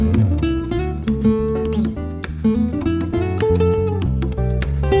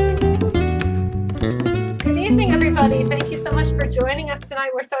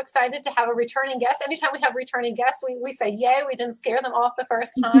we're so excited to have a returning guest. Anytime we have returning guests, we say, yay, we didn't scare them off the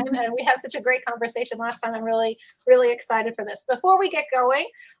first time. And we had such a great conversation last time. I'm really, really excited for this. Before we get going,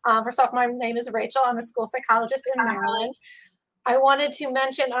 first off, my name is Rachel. I'm a school psychologist in Maryland. I wanted to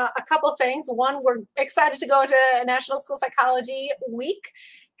mention a couple things. One, we're excited to go to National School Psychology Week.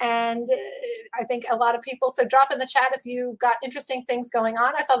 And I think a lot of people, so drop in the chat if you got interesting things going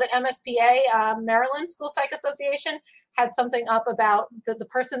on. I saw that MSPA, Maryland School Psych Association, had something up about the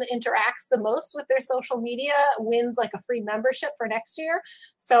person that interacts the most with their social media wins like a free membership for next year.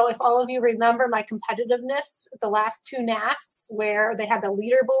 So if all of you remember my competitiveness, the last two NASPs where they had the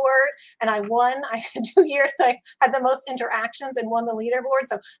leaderboard and I won, I had 2 years, I had the most interactions and won the leaderboard.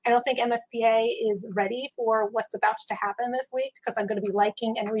 So I don't think MSPA is ready for what's about to happen this week because I'm going to be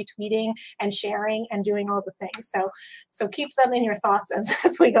liking and retweeting and sharing and doing all the things. So keep them in your thoughts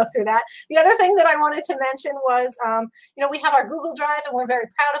as we go through that. The other thing that I wanted to mention was, we have our Google Drive and we're very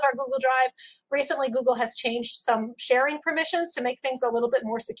proud of our Google Drive. Recently, Google has changed some sharing permissions to make things a little bit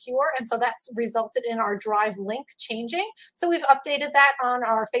more secure. And so that's resulted in our Drive link changing. So we've updated that on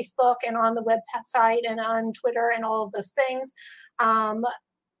our Facebook and on the website and on Twitter and all of those things.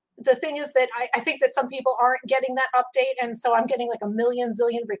 The thing is that I think that some people aren't getting that update. And so I'm getting like a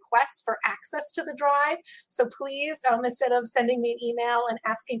zillion requests for access to the Drive. So please, instead of sending me an email and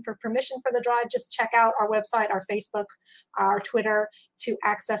asking for permission for the Drive, just check out our website, our Facebook, our Twitter to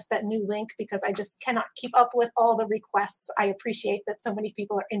access that new link because I just cannot keep up with all the requests. I appreciate that so many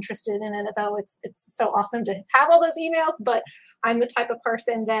people are interested in it, though it's so awesome to have all those emails, but I'm the type of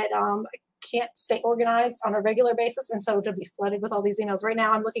person that can't stay organized on a regular basis. And so to be flooded with all these emails right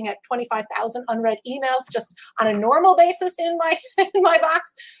now, I'm looking at 25,000 unread emails just on a normal basis in my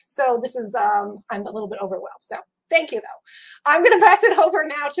box. So this is, I'm a little bit overwhelmed. So thank you though. I'm going to pass it over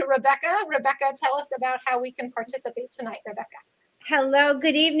now to Rebecca. Rebecca, tell us about how we can participate tonight, Rebecca. Hello,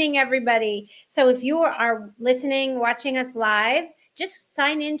 good evening, everybody. So if you are listening, watching us live, just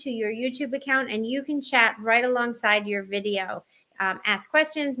sign into your YouTube account and you can chat right alongside your video. Ask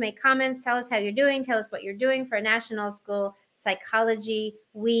questions, make comments, tell us how you're doing, tell us what you're doing for National School Psychology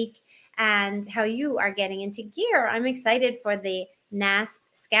Week and how you are getting into gear. I'm excited for the NASP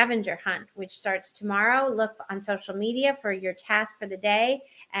scavenger hunt, which starts tomorrow. Look on social media for your task for the day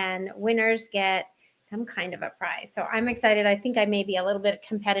and winners get some kind of a prize. So I'm excited. I think I may be a little bit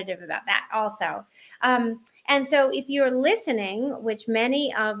competitive about that also. And so if you're listening, which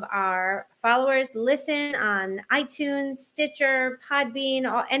many of our followers listen on iTunes, Stitcher, Podbean,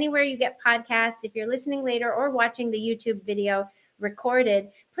 or anywhere you get podcasts, if you're listening later or watching the YouTube video recorded,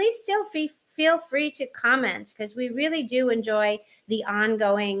 please still feel free to comment because we really do enjoy the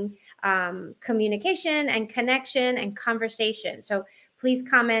ongoing communication and connection and conversation. So please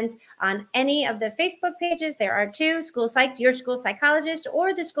comment on any of the Facebook pages. There are two, School Psych, Your School Psychologist,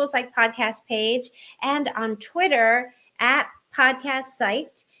 or the School Psych Podcast page, and on Twitter at Podcast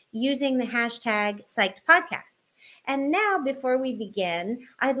Psyched using the hashtag Psyched Podcast. And now, before we begin,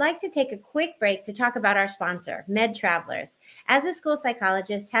 I'd like to take a quick break to talk about our sponsor, Med Travelers. As a school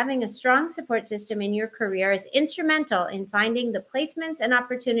psychologist, having a strong support system in your career is instrumental in finding the placements and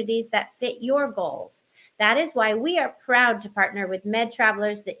opportunities that fit your goals. That is why we are proud to partner with Med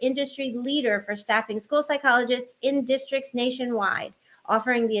Travelers, the industry leader for staffing school psychologists in districts nationwide,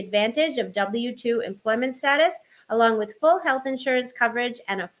 offering the advantage of W-2 employment status, along with full health insurance coverage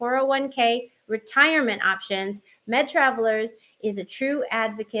and a 401k retirement options. Med Travelers is a true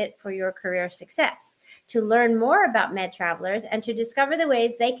advocate for your career success. To learn more about Med Travelers and to discover the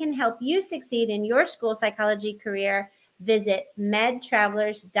ways they can help you succeed in your school psychology career, visit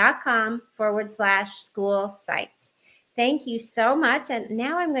medtravelers.com/school psyched. Thank you so much. And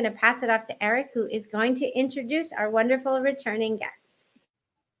now I'm going to pass it off to Eric, who is going to introduce our wonderful returning guest.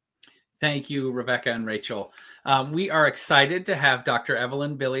 Thank you, Rebecca and Rachel. We are excited to have Dr.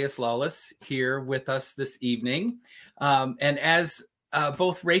 Evelyn Bilias-Lawless here with us this evening. And as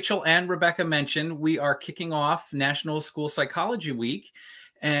both Rachel and Rebecca mentioned, we are kicking off National School Psychology Week.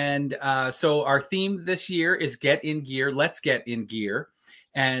 And so our theme this year is Get in Gear, Let's Get in Gear.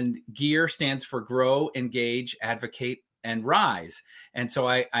 And GEAR stands for Grow, Engage, Advocate, and Rise. And so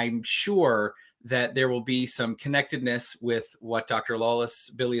I'm sure that there will be some connectedness with what Dr.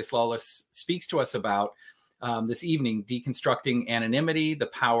 Bilias-Lawless speaks to us about this evening, deconstructing anonymity, the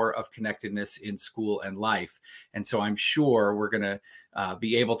power of connectedness in school and life. And so I'm sure we're going to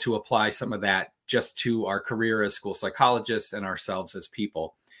be able to apply some of that just to our career as school psychologists and ourselves as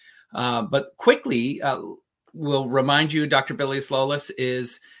people. But quickly, we'll remind you, Dr. Bilias-Lawless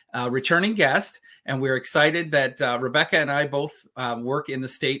is a returning guest, and we're excited that Rebecca and I both work in the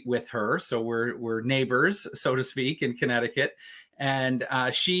state with her. So we're neighbors, so to speak, in Connecticut. And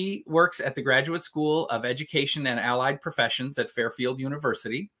she works at the Graduate School of Education and Allied Professions at Fairfield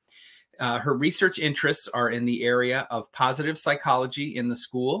University. Her research interests are in the area of positive psychology in the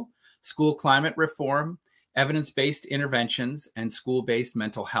school climate reform, evidence-based interventions, and school-based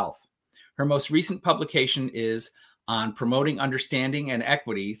mental health. Her most recent publication is on promoting understanding and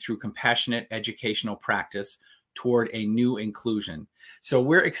equity through compassionate educational practice toward a new inclusion. So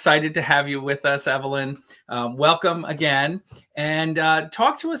we're excited to have you with us, Evelyn. Welcome again, and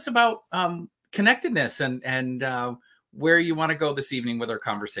talk to us about connectedness and where you want to go this evening with our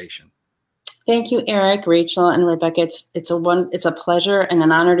conversation. Thank you, Eric, Rachel, and Rebecca. It's a pleasure and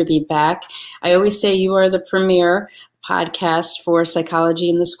an honor to be back. I always say you are the premier podcast for psychology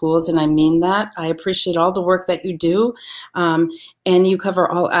in the schools, and I mean that. I appreciate all the work that you do, and you cover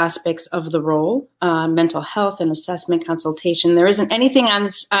all aspects of the role, mental health and assessment consultation. There isn't anything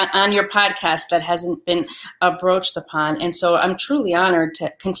on your podcast that hasn't been broached upon, and so I'm truly honored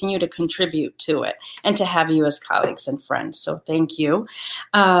to continue to contribute to it and to have you as colleagues and friends. So thank you.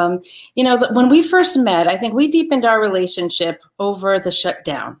 When we first met, I think we deepened our relationship over the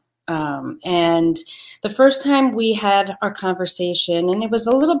shutdown. And the first time we had our conversation, and it was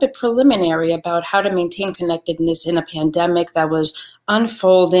a little bit preliminary about how to maintain connectedness in a pandemic that was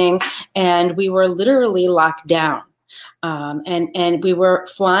unfolding, and we were literally locked down. And we were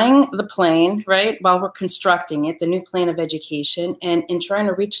flying the plane, right, while we're constructing it, the new plane of education, and trying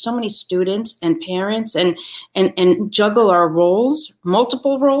to reach so many students and parents and juggle our roles,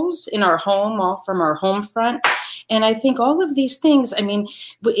 multiple roles in our home, all from our home front. And I think all of these things, I mean,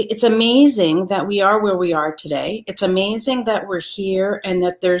 it's amazing that we are where we are today. It's amazing that we're here and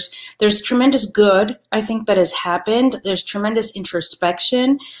that there's tremendous good, I think, that has happened. There's tremendous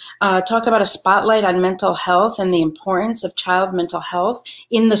introspection. Talk about a spotlight on mental health and the importance of child mental health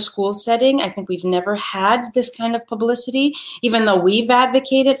in the school setting. I think we've never had this kind of publicity, even though we've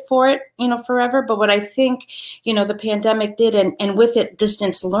advocated for it, forever. But what I think, the pandemic did, and with it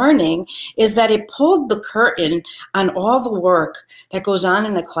distance learning, is that it pulled the curtain on all the work that goes on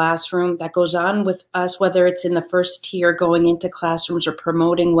in the classroom, that goes on with us, whether it's in the first tier going into classrooms or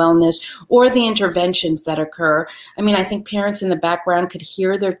promoting wellness, or the interventions that occur. I mean, I think parents in the background could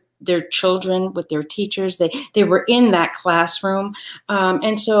hear their children with their teachers. They were in that classroom.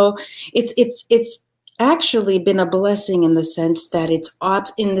 And so it's actually been a blessing in the sense that it's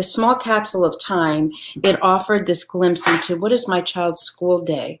in the small capsule of time, it offered this glimpse into what is my child's school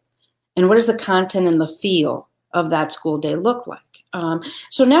day and what does the content and the feel of that school day look like.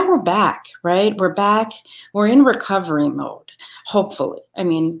 So now we're back, right? We're back. We're in recovery mode, hopefully. I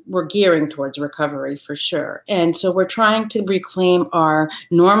mean, we're gearing towards recovery for sure. And so we're trying to reclaim our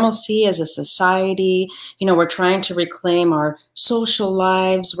normalcy as a society. We're trying to reclaim our social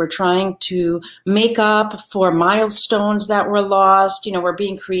lives. We're trying to make up for milestones that were lost. We're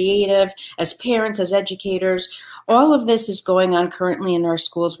being creative as parents, as educators. All of this is going on currently in our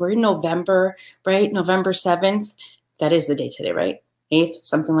schools. We're in November, right? November 7th. That is the day today, right? 8th,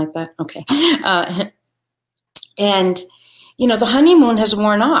 something like that. Okay. And the honeymoon has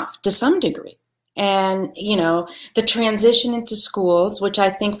worn off to some degree. And, the transition into schools, which I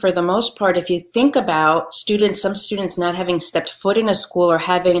think for the most part, if you think about some students not having stepped foot in a school or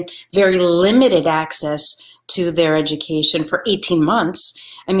having very limited access to their education for 18 months,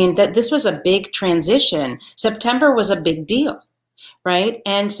 I mean, that this was a big transition. September was a big deal, right?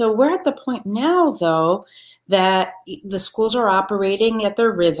 And so we're at the point now, though, that the schools are operating at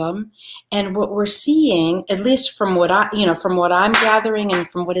their rhythm, and what we're seeing, at least from what I'm gathering and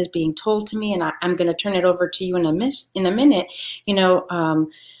from what is being told to me, and I'm going to turn it over to you in a minute.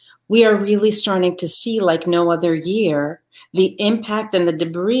 We are really starting to see, like no other year, the impact and the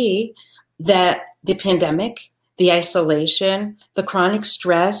debris that the pandemic, the isolation, the chronic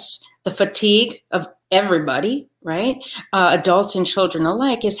stress, the fatigue of everybody, right? Adults and children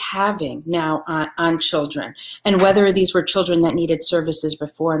alike is having now on children. And whether these were children that needed services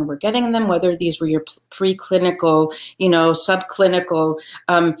before and were getting them, whether these were your preclinical, subclinical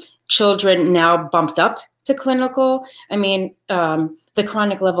children now bumped up to clinical. I mean, the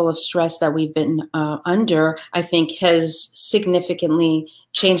chronic level of stress that we've been under, I think, has significantly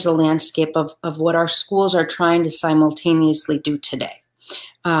changed the landscape of what our schools are trying to simultaneously do today.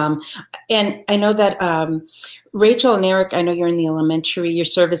 And I know that Rachel and Eric, I know you're in the you're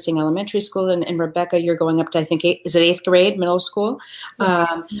servicing elementary school, and Rebecca, you're going up to, I think, is it 8th grade, middle school?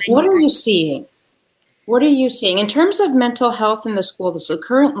 What are you seeing? What are you seeing in terms of mental health in the school, the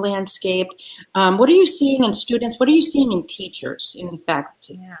current landscape? What are you seeing in students? What are you seeing in teachers, in the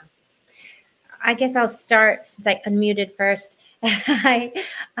faculty? Yeah, I guess I'll start since I unmuted first.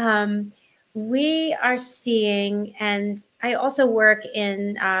 we are seeing, and I also work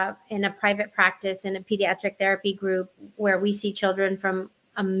in a private practice in a pediatric therapy group where we see children from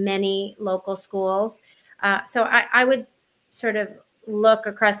many local schools. So I would sort of look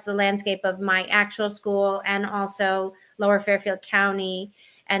across the landscape of my actual school and also Lower Fairfield County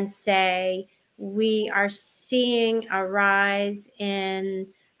and say, we are seeing a rise in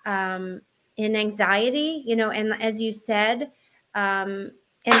anxiety, and as you said, and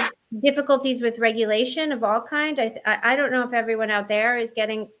difficulties with regulation of all kind. I don't know if everyone out there is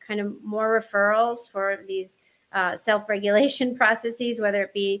getting kind of more referrals for these self-regulation processes, whether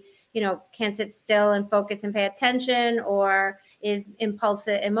it be, can't sit still and focus and pay attention, or is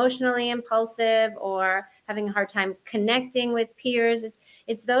emotionally impulsive, or having a hard time connecting with peers.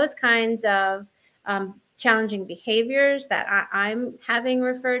 It's those kinds of challenging behaviors that I'm having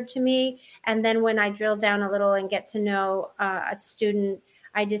referred to me. And then when I drill down a little and get to know a student,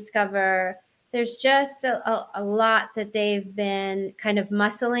 I discover there's just a lot that they've been kind of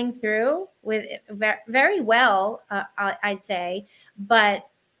muscling through with very well, I'd say, but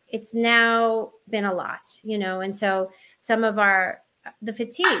it's now been a lot, and so some of the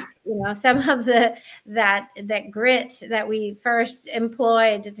fatigue, some of that grit that we first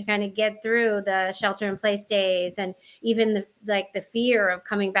employed to kind of get through the shelter in place days, and even the fear of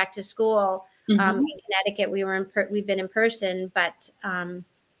coming back to school. In Connecticut, we've been in person, but to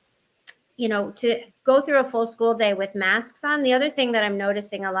go through a full school day with masks on. The other thing that I'm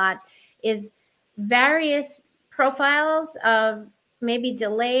noticing a lot is various profiles of maybe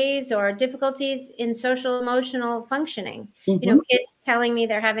delays or difficulties in social emotional functioning. Kids telling me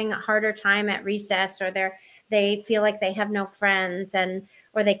they're having a harder time at recess, or they feel like they have no friends,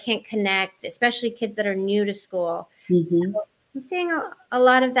 or they can't connect, especially kids that are new to school. So I'm seeing a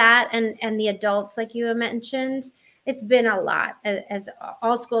lot of that, and the adults, like you mentioned, it's been a lot. As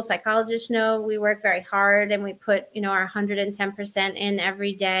all school psychologists know, we work very hard and we put, our 110% in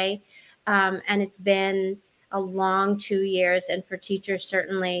every day. And it's been a long 2 years, and for teachers,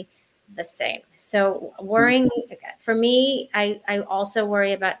 certainly the same. So worrying for me, I also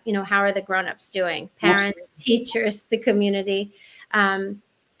worry about, how are the grownups doing? Parents, teachers, the community. And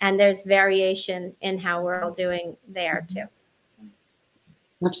there's variation in how we're all doing there too. So.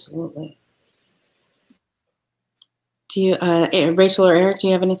 Absolutely. Do you, Rachel or Eric, do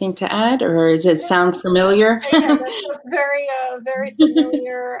you have anything to add, or does it sound familiar? Yeah, that's very, very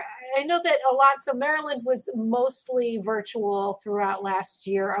familiar. I know that a lot. So Maryland was mostly virtual throughout last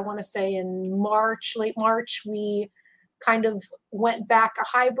year. I want to say in March, late March, we kind of went back a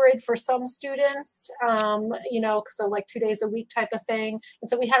hybrid for some students, so like 2 days a week type of thing. And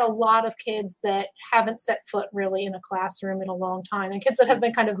so we had a lot of kids that haven't set foot really in a classroom in a long time, and kids that have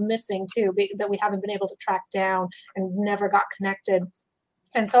been kind of missing too, that we haven't been able to track down and never got connected.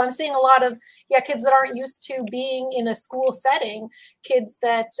 And so I'm seeing a lot of, kids that aren't used to being in a school setting, kids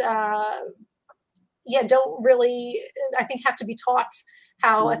that, don't really, I think, have to be taught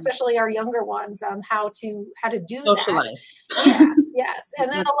how, especially our younger ones, how to do that. Yes.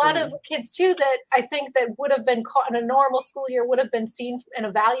 And then a lot of kids too that I think that would have been caught in a normal school year, would have been seen and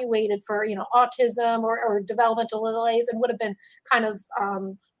evaluated for, autism or developmental delays, and would have been kind of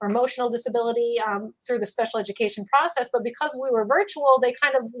or emotional disability through the special education process. But because we were virtual, they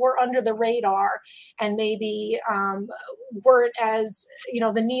kind of were under the radar, and maybe weren't as,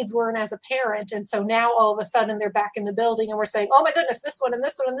 the needs weren't as apparent. And so now all of a sudden they're back in the building, and we're saying, oh my goodness, this one and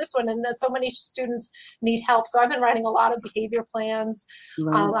this one and this one. And then so many students need help. So I've been writing a lot of behavior plans,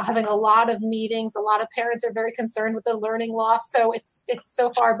 having a lot of meetings. A lot of parents are very concerned with their learning loss. So it's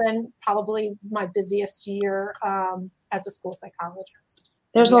so far been probably my busiest year as a school psychologist.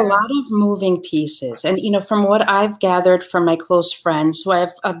 There's a lot of moving pieces. And, from what I've gathered from my close friends, who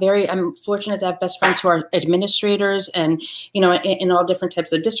I'm fortunate to have best friends who are administrators and, in all different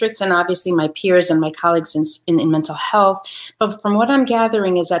types of districts, and obviously my peers and my colleagues in mental health. But from what I'm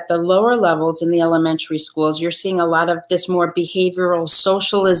gathering is at the lower levels in the elementary schools, you're seeing a lot of this more behavioral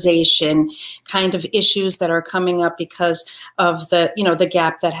socialization kind of issues that are coming up because of the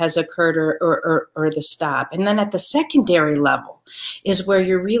gap that has occurred or the stop. And then at the secondary level is where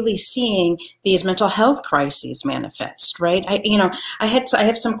you're really seeing these mental health crises manifest, right? I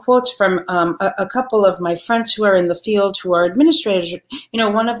have some quotes from a couple of my friends who are in the field, who are administrators.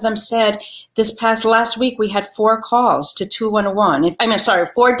 One of them said, last week we had 4 calls to 211.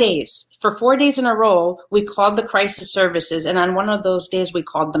 4 days. For 4 days in a row, we called the crisis services, and on one of those days we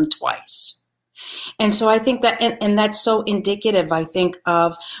called them twice. And so I think that, and that's so indicative, I think,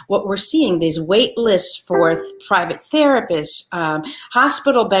 of what we're seeing, these wait lists for private therapists,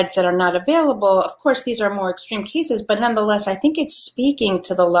 hospital beds that are not available. Of course, these are more extreme cases, but nonetheless, I think it's speaking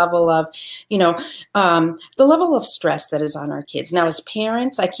to the level of, the level of stress that is on our kids. Now, as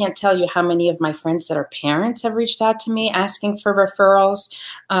parents, I can't tell you how many of my friends that are parents have reached out to me asking for referrals.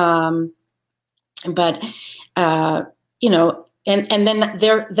 And then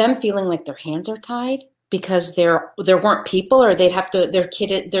them feeling like their hands are tied because there weren't people, or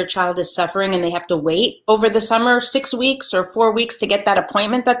their child is suffering and they have to wait over the summer 6 weeks or 4 weeks to get that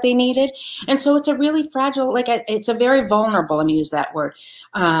appointment that they needed. And so it's a really fragile, it's a very vulnerable, let me use that word,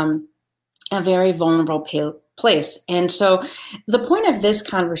 a very vulnerable place. And so the point of this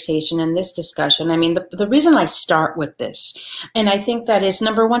conversation and this discussion, I mean, the reason I start with this, and I think that is,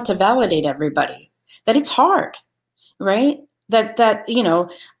 number one, to validate everybody, that it's hard, right? That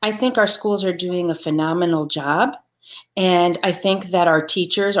I think our schools are doing a phenomenal job. And I think that our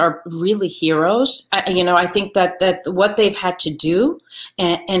teachers are really heroes. I think that what they've had to do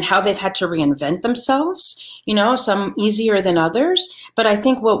and how they've had to reinvent themselves, some easier than others. But I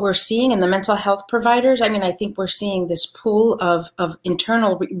think what we're seeing in the mental health providers, I think we're seeing this pool of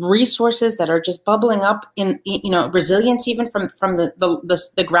internal resources that are just bubbling up in, resilience, even from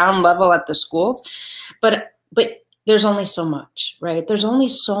the ground level at the schools. But there's only so much, right? There's only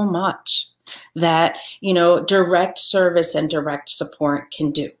so much that, direct service and direct support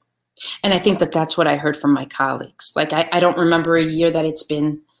can do. And I think that that's what I heard from my colleagues. Like, I don't remember a year that it's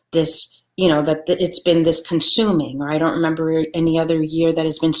been this, that it's been this consuming, or I don't remember any other year that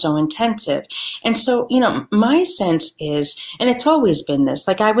has been so intensive. And so, my sense is, and it's always been this,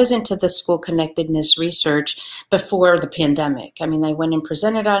 like, I was into the school connectedness research before the pandemic. I went and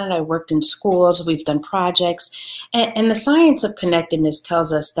presented on it. I worked in schools. We've done projects. And the science of connectedness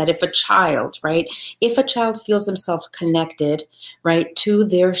tells us that if a child feels themselves connected, right, to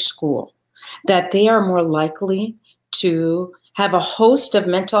their school, that they are more likely to have a host of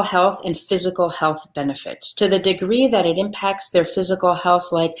mental health and physical health benefits. To the degree that it impacts their physical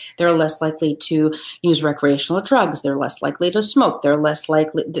health, like they're less likely to use recreational drugs, they're less likely to smoke, they're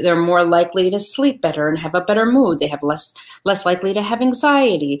more likely to sleep better and have a better mood, they have less likely to have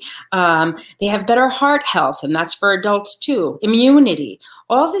anxiety, they have better heart health, and that's for adults too, immunity,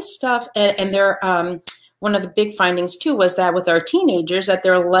 all this stuff, and they're one of the big findings too was that with our teenagers, that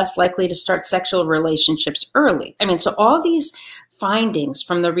they're less likely to start sexual relationships early. So all these findings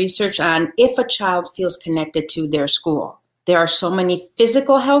from the research on if a child feels connected to their school, there are so many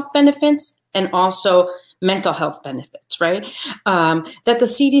physical health benefits and also mental health benefits, right? That the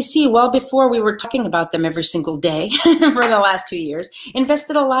CDC, well before we were talking about them every single day for the last 2 years,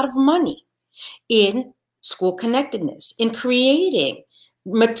 invested a lot of money in school connectedness, in creating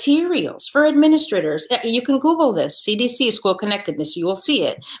materials for administrators. You can Google this, CDC, school connectedness, you will see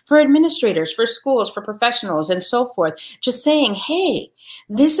it. For administrators, for schools, for professionals, and so forth. Just saying, hey,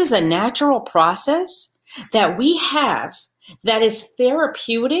 this is a natural process that we have that is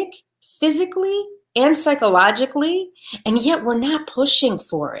therapeutic physically and psychologically, and yet we're not pushing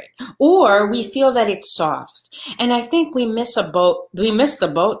for it, or we feel that it's soft. And I think we miss the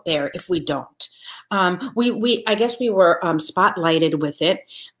boat there if we don't. I guess we were spotlighted with it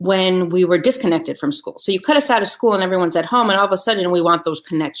when we were disconnected from school. So you cut us out of school and everyone's at home, and all of a sudden we want those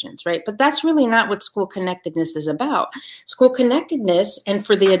connections, right? But that's really not what school connectedness is about. School connectedness, and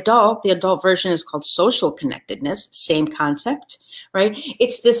for the adult version is called social connectedness, same concept, right?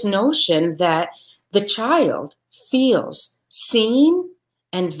 It's this notion that the child feels seen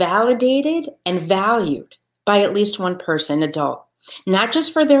and validated and valued by at least one person, adult. Not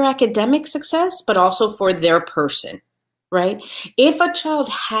just for their academic success, but also for their person, right? If a child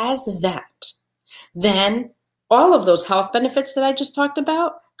has that, then all of those health benefits that I just talked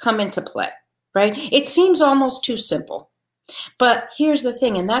about come into play, right? It seems almost too simple. But here's the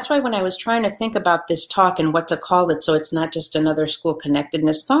thing, and that's why when I was trying to think about this talk and what to call it, so it's not just another school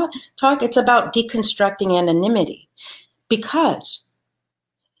connectedness talk, it's about deconstructing anonymity. Because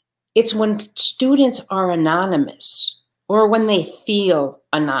it's when students are anonymous, or when they feel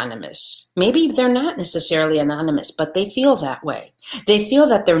anonymous. Maybe they're not necessarily anonymous, but they feel that way. They feel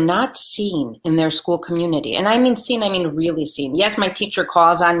that they're not seen in their school community. And I mean seen, I mean really seen. Yes, my teacher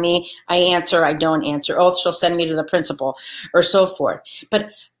calls on me, I answer, I don't answer. Oh, she'll send me to the principal, or so forth. But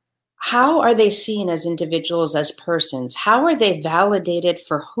how are they seen as individuals, as persons? How are they validated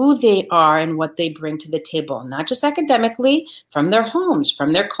for who they are and what they bring to the table? Not just academically, from their homes,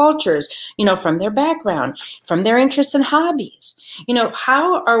 from their cultures, from their background, from their interests and hobbies.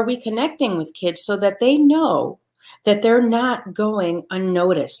 How are we connecting with kids so that they know that they're not going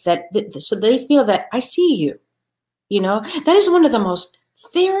unnoticed, so they feel that I see you. That is one of the most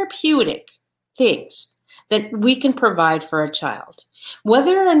therapeutic things that we can provide for a child,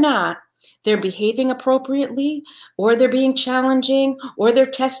 whether or not they're behaving appropriately, or they're being challenging, or they're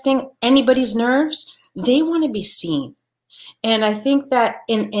testing anybody's nerves. They want to be seen. And I think that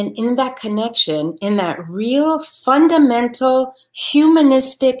in that connection, in that real fundamental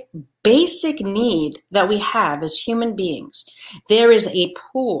humanistic basic need that we have as human beings, there is a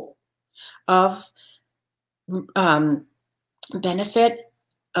pool of benefit,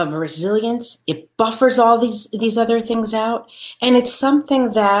 of resilience. It buffers all these other things out. And it's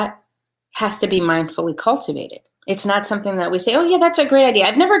something that has to be mindfully cultivated. It's not something that we say, oh yeah, that's a great idea.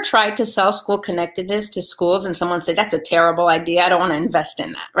 I've never tried to sell school connectedness to schools and someone say, that's a terrible idea. I don't want to invest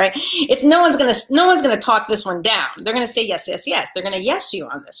in that, right? No one's going to talk this one down. They're going to say, yes, yes, yes. They're going to yes you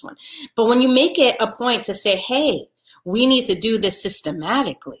on this one. But when you make it a point to say, hey, we need to do this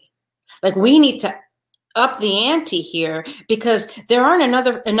systematically. Like we need to up the ante here, because there aren't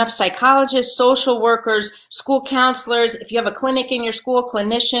enough psychologists, social workers, school counselors, if you have a clinic in your school,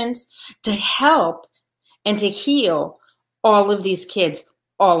 clinicians, to help and to heal all of these kids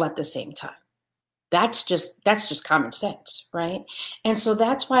all at the same time. That's just common sense, right? And so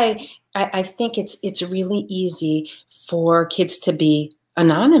that's why I think it's really easy for kids to be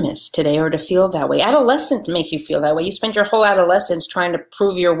anonymous today, or to feel that way. Adolescent make you feel that way. You spend your whole adolescence trying to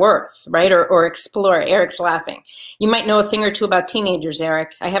prove your worth, right? Or explore. Eric's laughing. You might know a thing or two about teenagers,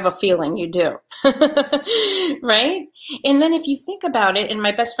 Eric. I have a feeling you do. Right? And then if you think about it, and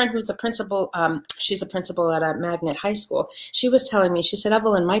my best friend who's a principal, she's a principal at a magnet high school, she was telling me, she said,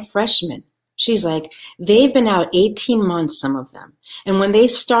 Evelyn, my freshmen, she's like, they've been out 18 months, some of them. And when they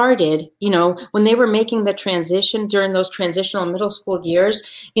started, when they were making the transition during those transitional middle school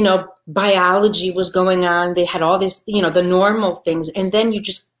years, biology was going on. They had all this, the normal things. And then you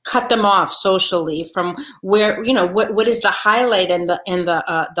just cut them off socially from where, what is the highlight and the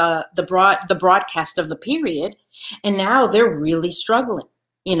broadcast of the period. And now they're really struggling.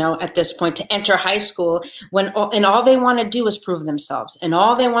 At this point to enter high school and all they want to do is prove themselves, and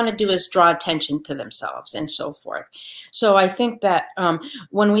all they want to do is draw attention to themselves and so forth. So I think that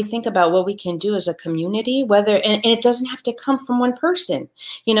when we think about what we can do as a community, and it doesn't have to come from one person,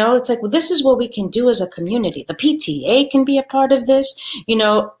 it's like, well, this is what we can do as a community. The PTA can be a part of this,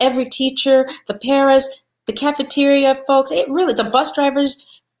 every teacher, the paras, the cafeteria folks, the bus drivers,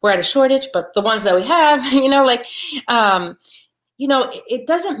 we're at a shortage, but the ones that we have, it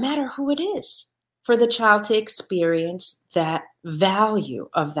doesn't matter who it is for the child to experience that value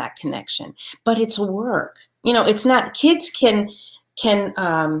of that connection, but it's work. It's not, kids can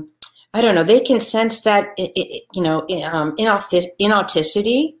I don't know, they can sense that,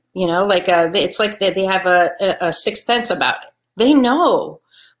 inauthenticity, it's like they have a sixth sense about it. They know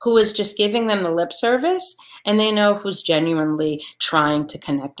who is just giving them the lip service, and they know who's genuinely trying to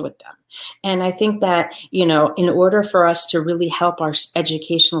connect with them. And I think that, in order for us to really help our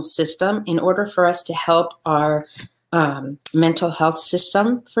educational system, in order for us to help our mental health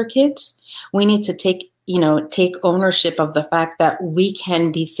system for kids, we need to take ownership of the fact that we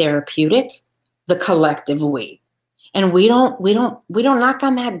can be therapeutic, the collective we. And we don't knock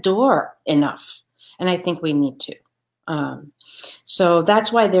on that door enough. And I think we need to. So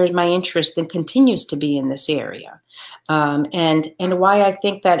that's why there's my interest and continues to be in this area. And why I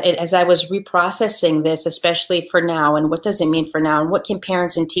think that as I was reprocessing this, especially for now, and what does it mean for now, and what can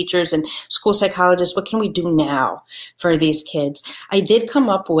parents and teachers and school psychologists, what can we do now for these kids? I did come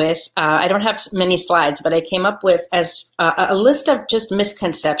up with, I don't have many slides, but I came up with as a list of just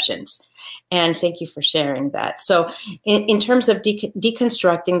misconceptions. And thank you for sharing that. So in terms of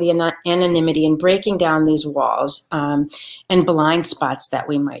deconstructing the anonymity and breaking down these walls and blind spots that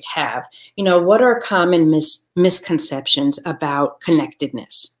we might have, what are common misconceptions about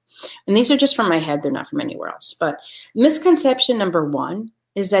connectedness? And these are just from my head. They're not from anywhere else. But misconception number one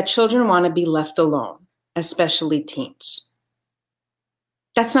is that children want to be left alone, especially teens.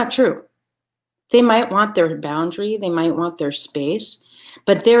 That's not true. They might want their boundary. They might want their space.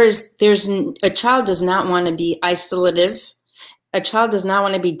 But there's a child does not want to be isolative. A child does not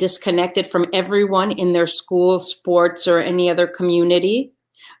want to be disconnected from everyone in their school, sports, or any other community.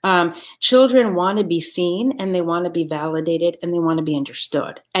 Children want to be seen, and they want to be validated, and they want to be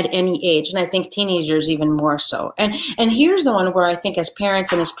understood at any age. And I think teenagers even more so. And here's the one where I think as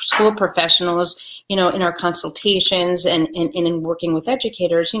parents and as school professionals, in our consultations and in working with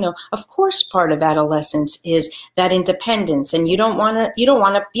educators, of course, part of adolescence is that independence, and you don't want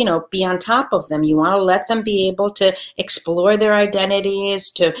to, be on top of them. You want to let them be able to explore their identities,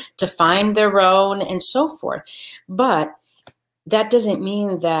 to find their own, and so forth. But that doesn't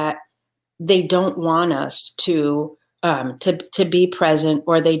mean that they don't want us to be present,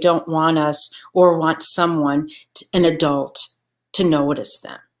 or they don't want us or want someone, an adult, to notice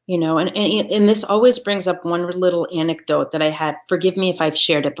them. And this always brings up one little anecdote that I had. Forgive me if I've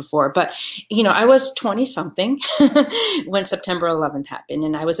shared it before, but, I was 20 something when September 11th happened,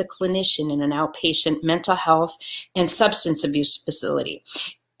 and I was a clinician in an outpatient mental health and substance abuse facility.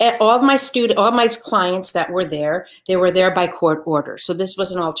 All of my clients that were there, they were there by court order. So this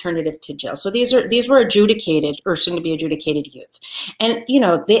was an alternative to jail. So these were adjudicated or soon to be adjudicated youth. And,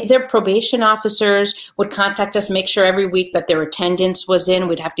 their probation officers would contact us, make sure every week that their attendance was in.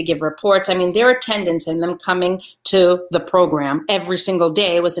 We'd have to give reports. I mean, their attendance and them coming to the program every single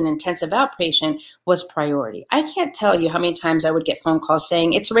day was an intensive outpatient was priority. I can't tell you how many times I would get phone calls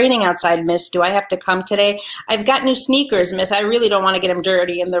saying, "It's raining outside, miss. Do I have to come today? I've got new sneakers, miss. I really don't want to get them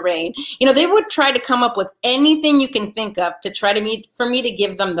dirty in the rain." They would try to come up with anything you can think of to try to for me to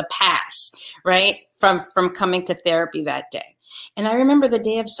give them the pass, right, from coming to therapy that day. And I remember the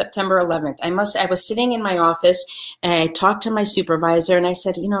day of September 11th, I was sitting in my office, and I talked to my supervisor, and I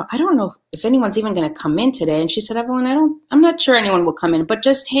said, I don't know if anyone's even going to come in today. And she said, "Evelyn, I'm not sure anyone will come in, but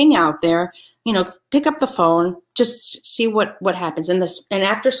just hang out there, pick up the phone, just see what happens." And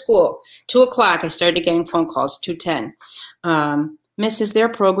after school, 2:00, I started getting phone calls, 2:10. "Miss, is there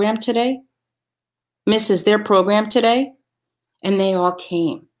a program today? Miss, is there a program today?" And they all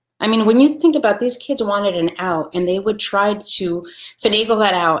came. I mean, when you think about these kids wanted an out, and they would try to finagle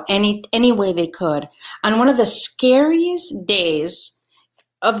that out any way they could. On one of the scariest days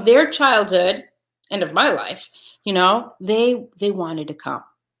of their childhood and of my life, they wanted to come.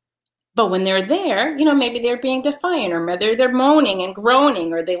 But when they're there, maybe they're being defiant, or maybe they're moaning and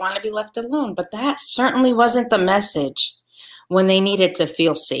groaning, or they want to be left alone. But that certainly wasn't the message when they needed to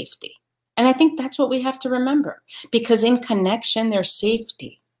feel safety. And I think that's what we have to remember, because in connection, there's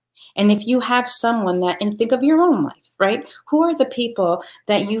safety. And if you have someone and think of your own life, right? Who are the people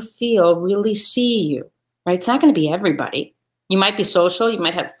that you feel really see you, right? It's not going to be everybody. You might be social, you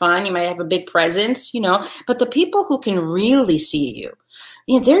might have fun, you might have a big presence, but the people who can really see you,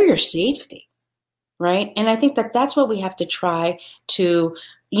 they're your safety, right? And I think that that's what we have to try to,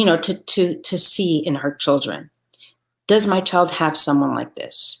 to see in our children. Does my child have someone like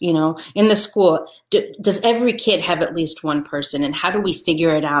this? In the school, does every kid have at least one person? And how do we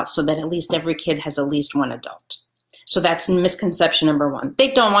figure it out so that at least every kid has at least one adult? So that's misconception number one.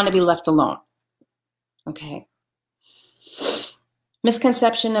 They don't want to be left alone. Okay.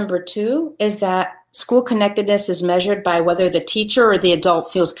 Misconception number two is that school connectedness is measured by whether the teacher or the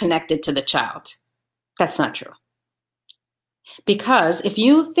adult feels connected to the child. That's not true. Because if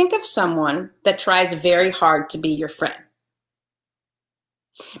you think of someone that tries very hard to be your friend,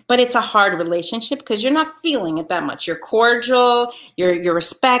 but it's a hard relationship because you're not feeling it that much. You're cordial, you're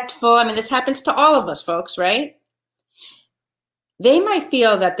respectful. I mean, this happens to all of us, folks, right? They might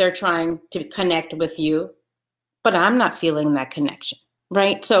feel that they're trying to connect with you, but I'm not feeling that connection.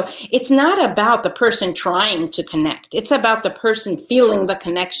 Right? So it's not about the person trying to connect. It's about the person feeling the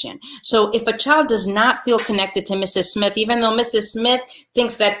connection. So if a child does not feel connected to Mrs. Smith, even though Mrs. Smith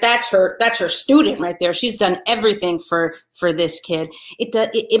thinks that that's her student right there, she's done everything for this kid.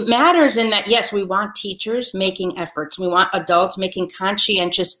 It matters in that, yes, we want teachers making efforts. We want adults making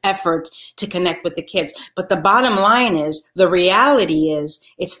conscientious efforts to connect with the kids. But the bottom line is, the reality is,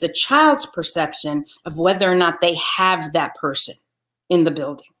 it's the child's perception of whether or not they have that person in the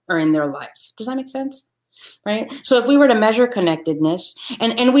building or in their life. Does that make sense? Right? So if we were to measure connectedness,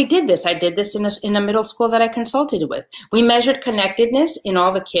 and we did this, I did this in a middle school that I consulted with. We measured connectedness in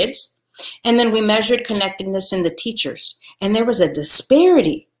all the kids, and then we measured connectedness in the teachers. And there was a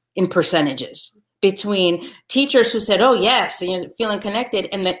disparity in percentages between teachers who said, "Oh, yes, you're feeling connected,"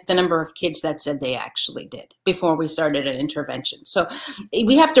 and the number of kids that said they actually did before we started an intervention. So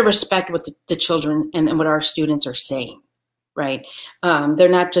we have to respect what the children and what our students are saying. Right? They're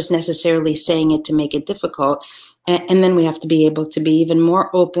not just necessarily saying it to make it difficult. And then we have to be able to be even more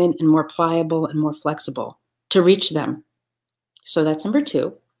open and more pliable and more flexible to reach them. So that's number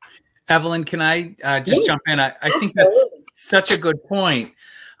two. Evelyn, can I just jump in? I think that's such a good point.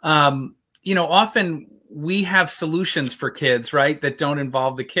 Often we have solutions for kids, right, that don't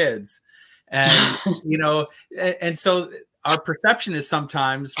involve the kids. And, and so our perception is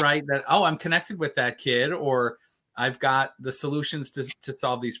sometimes, right, that, oh, I'm connected with that kid, or I've got the solutions to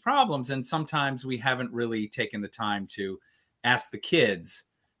solve these problems. And sometimes we haven't really taken the time to ask the kids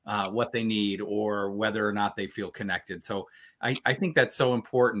what they need or whether or not they feel connected. So I think that's so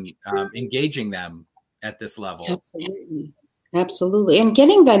important, engaging them at this level. Absolutely. Absolutely. And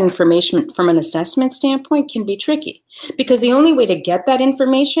getting that information from an assessment standpoint can be tricky, because the only way to get that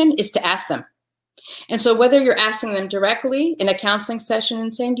information is to ask them. And so whether you're asking them directly in a counseling session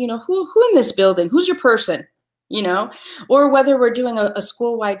and saying, who in this building, who's your person, or whether we're doing a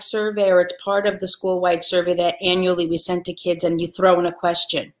school-wide survey, or it's part of the school-wide survey that annually we send to kids, and you throw in a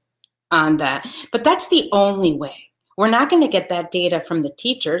question on that. But that's the only way. We're not going to get that data from the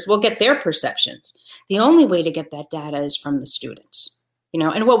teachers. We'll get their perceptions. The only way to get that data is from the students.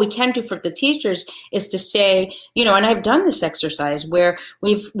 And what we can do for the teachers is to say, and I've done this exercise where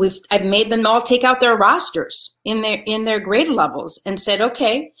I've made them all take out their rosters in their grade levels and said,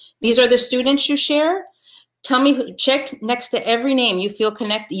 okay, these are the students you share. Tell me, check next to every name you feel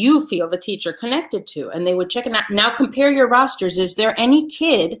the teacher connected to, and they would check it out. Now compare your rosters. Is there any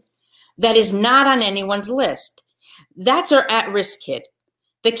kid that is not on anyone's list? That's our at-risk kid.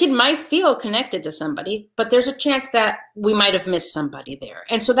 The kid might feel connected to somebody, but there's a chance that we might have missed somebody there.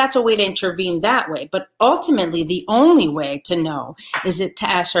 And so that's a way to intervene that way. But ultimately, the only way to know is to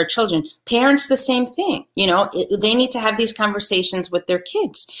ask our children. Parents, the same thing. They need to have these conversations with their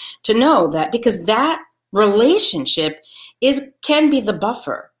kids to know that, because that relationship can be the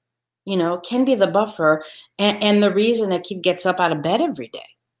buffer, and the reason a kid gets up out of bed every day,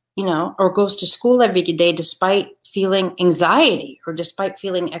 or goes to school every day despite feeling anxiety or despite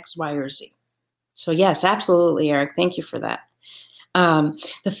feeling X, Y, or Z. So yes, absolutely, Eric. Thank you for that.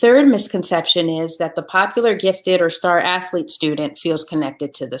 The third misconception is that the popular, gifted, or star athlete student feels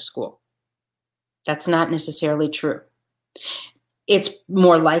connected to the school. That's not necessarily true. It's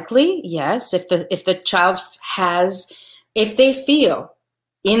more likely, yes, if the child if they feel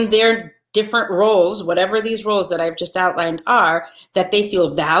in their different roles, whatever these roles that I've just outlined are, that they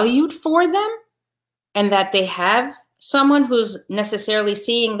feel valued for them, and that they have someone who's necessarily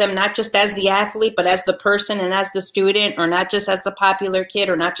seeing them not just as the athlete, but as the person and as the student, or not just as the popular kid,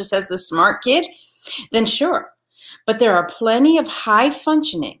 or not just as the smart kid, then sure. But there are plenty of high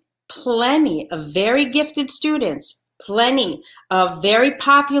functioning, plenty of very gifted students, plenty of very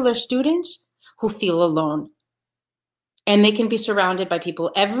popular students who feel alone. And they can be surrounded by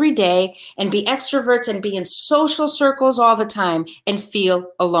people every day and be extroverts and be in social circles all the time and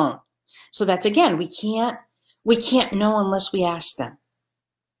feel alone. So that's, again, we can't know unless we ask them,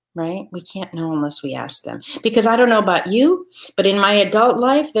 right? We can't know unless we ask them. Because I don't know about you, but in my adult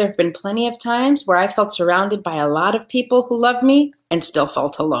life, there have been plenty of times where I felt surrounded by a lot of people who loved me and still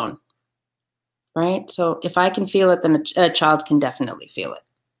felt alone, right? So if I can feel it, then a child can definitely feel it,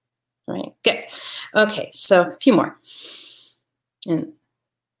 right? Good. Okay, so a few more. And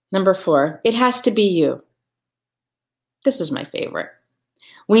number 4, it has to be you. This is my favorite.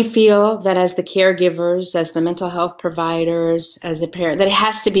 We feel that as the caregivers, as the mental health providers, as a parent, that it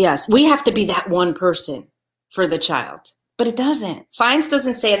has to be us. We have to be that one person for the child. But it doesn't. Science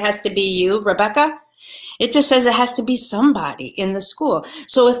doesn't say it has to be you, Rebecca. It just says it has to be somebody in the school.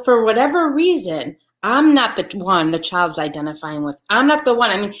 So if for whatever reason, I'm not the one the child's identifying with, I'm not the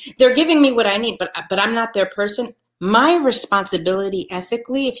one, I mean, they're giving me what I need, but I'm not their person. My responsibility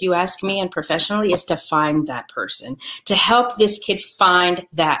ethically, if you ask me, and professionally, is to find that person, to help this kid find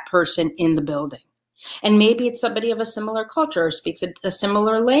that person in the building. And maybe it's somebody of a similar culture, or speaks a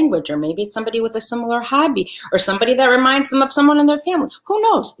similar language, or maybe it's somebody with a similar hobby, or somebody that reminds them of someone in their family. Who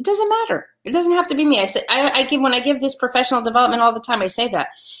knows? It doesn't matter. It doesn't have to be me. When I give this professional development all the time, I say that,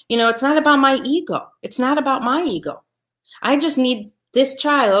 it's not about my ego. It's not about my ego. I just need this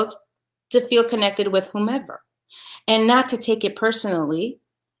child to feel connected with whomever. And not to take it personally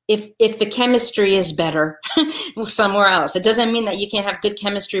if the chemistry is better somewhere else. It doesn't mean that you can't have good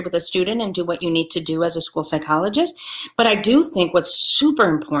chemistry with a student and do what you need to do as a school psychologist. But I do think what's super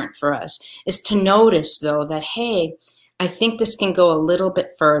important for us is to notice, though, that, hey, I think this can go a little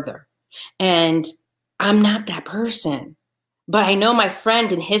bit further. And I'm not that person. But I know my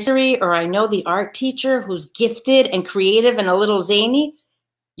friend in history, or I know the art teacher who's gifted and creative and a little zany.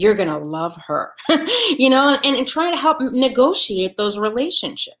 You're going to love her, and try to help negotiate those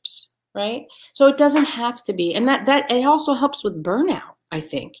relationships, right? So it doesn't have to be. And that it also helps with burnout, I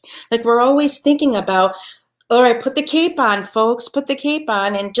think. Like, we're always thinking about, all right, put the cape on, folks, put the cape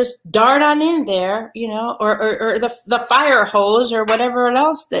on and just dart on in there, or the fire hose or whatever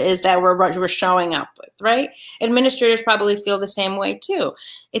else that is that we're showing up with, right? Administrators probably feel the same way too.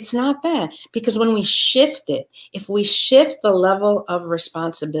 It's not bad because when we shift it, if we shift the level of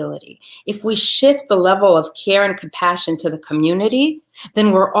responsibility, if we shift the level of care and compassion to the community,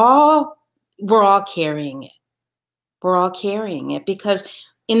 then we're all carrying it. We're all carrying it because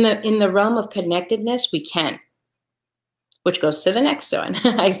in the realm of connectedness, we can, which goes to the next one,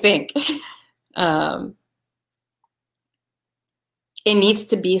 I think. It needs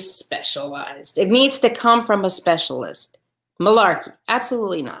to be specialized. It needs to come from a specialist. Malarkey,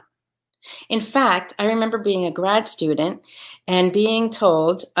 absolutely not. In fact, I remember being a grad student and being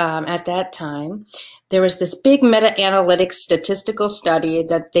told at that time, there was this big meta-analytic statistical study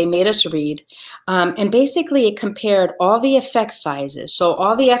that they made us read. And basically it compared all the effect sizes. So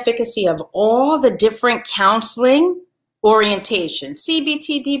all the efficacy of all the different counseling orientation,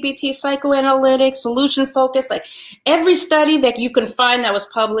 CBT, DBT, psychoanalytic, solution focus, like every study that you can find that was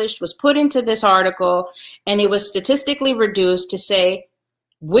published was put into this article, and it was statistically reduced to say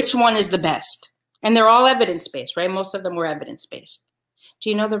which one is the best. And they're all evidence-based, right? Most of them were evidence-based. Do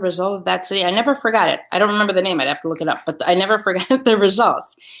you know the result of that study? I never forgot it. I don't remember the name. I'd have to look it up, but I never forgot the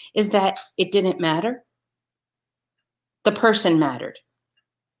results, is that it didn't matter. The person mattered.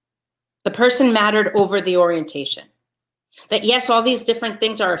 The person mattered over the orientation. That yes, all these different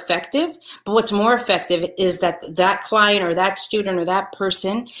things are effective, but what's more effective is that that client or that student or that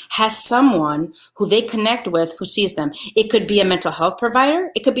person has someone who they connect with who sees them. It could be a mental health provider.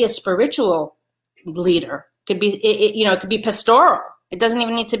 It could be a spiritual leader. It could be, it could be pastoral. It doesn't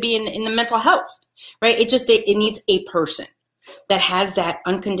even need to be in the mental health, right? It needs a person that has that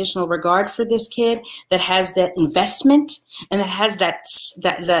unconditional regard for this kid, that has that investment, and that has the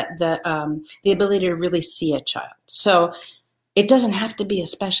ability to really see a child. So it doesn't have to be a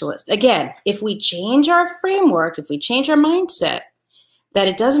specialist. Again, if we change our framework, if we change our mindset, that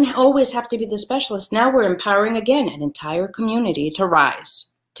it doesn't always have to be the specialist, now we're empowering again an entire community to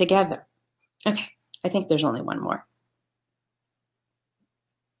rise together. Okay, I think there's only one more.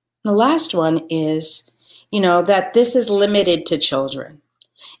 The last one is, that this is limited to children.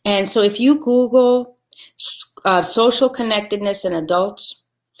 And so if you Google social connectedness in adults,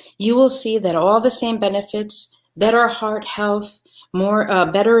 you will see that all the same benefits, better heart health, more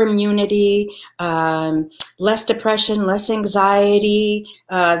better immunity, less depression, less anxiety.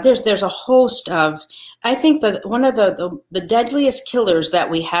 There's a host of, I think that one of the deadliest killers that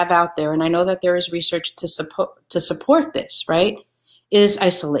we have out there, and I know that there is research to support this, right, is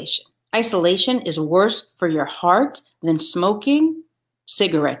isolation. Isolation is worse for your heart than smoking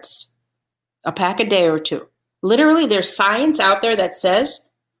cigarettes, a pack a day or two. Literally, there's science out there that says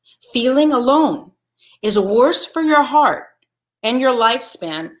feeling alone is worse for your heart and your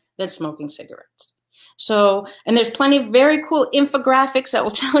lifespan than smoking cigarettes. So, and there's plenty of very cool infographics that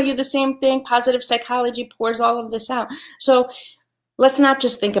will tell you the same thing. Positive psychology pours all of this out. So let's not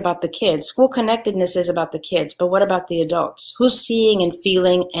just think about the kids. School connectedness is about the kids, but what about the adults? Who's seeing and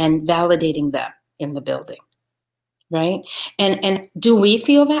feeling and validating them in the building, right? And do we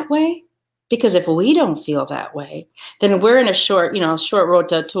feel that way? Because if we don't feel that way, then we're in a short road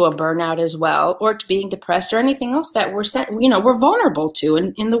to a burnout as well, or to being depressed or anything else that we're vulnerable to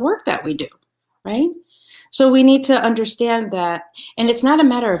in the work that we do, right? So we need to understand that, and it's not a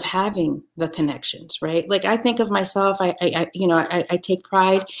matter of having the connections, right? Like I think of myself, I take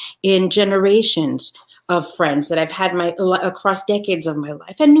pride in generations of friends that I've had across decades of my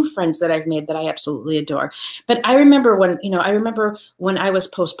life, and new friends that I've made that I absolutely adore. But I remember when I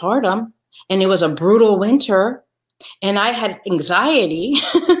was postpartum and it was a brutal winter, and I had anxiety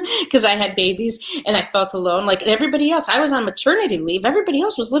because I had babies and I felt alone like everybody else. I was on maternity leave. Everybody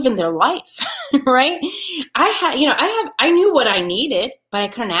else was living their life, right? I knew what I needed, but I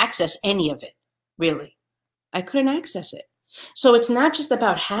couldn't access any of it, really. I couldn't access it. So it's not just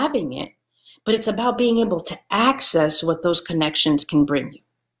about having it, but it's about being able to access what those connections can bring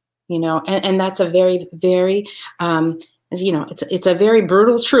you, and that's a very, very, it's a very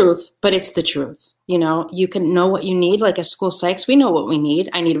brutal truth, but it's the truth. You can know what you need, like as school psychs, we know what we need.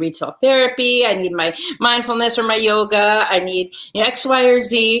 I need retail therapy. I need my mindfulness or my yoga. I need X, Y, or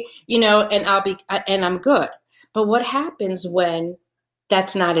Z, and I'm good. But what happens when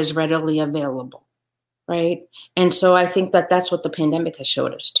that's not as readily available, right? And so I think that that's what the pandemic has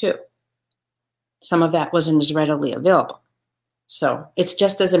showed us too. Some of that wasn't as readily available. So it's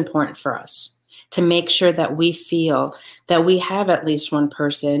just as important for us to make sure that we feel that we have at least one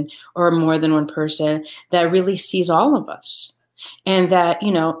person or more than one person that really sees all of us, and that,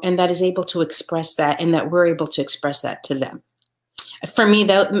 and that is able to express that, and that we're able to express that to them. For me,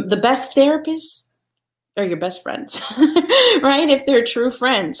 the best therapist are your best friends, right? If they're true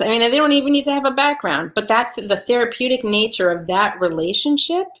friends. I mean, they don't even need to have a background, but the therapeutic nature of that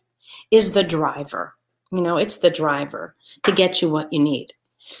relationship is the driver. It's the driver to get you what you need.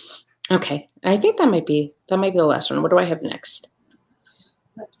 Okay. I think that might be the last one. What do I have next?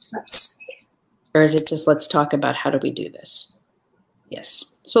 Let's see. Or is it just, let's talk about how do we do this? Yes.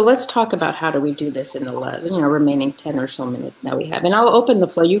 So let's talk about how do we do this in the remaining 10 or so minutes that we have. And I'll open the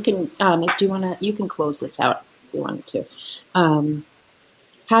floor. You can, if you want to, you can close this out if you wanted to.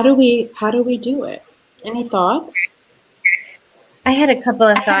 How do we do it? Any thoughts? I had a couple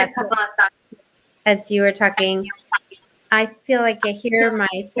of thoughts as you were talking. I feel like I hear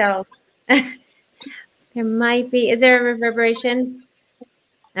myself. There might be, is there a reverberation?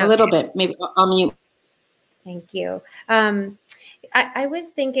 A little bit, maybe. I'll mute. Thank you. I was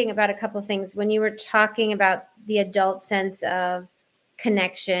thinking about a couple of things when you were talking about the adult sense of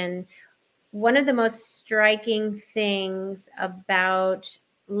connection. One of the most striking things about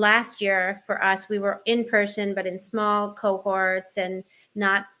last year for us, we were in person, but in small cohorts and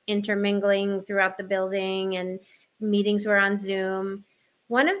not intermingling throughout the building, and meetings were on Zoom.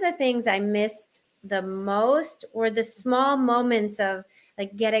 One of the things I missed the most were the small moments of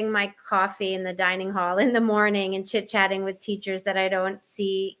like getting my coffee in the dining hall in the morning and chit-chatting with teachers that I don't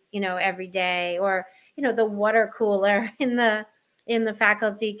see, every day, or, the water cooler in the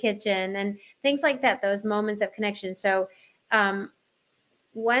faculty kitchen and things like that, those moments of connection. So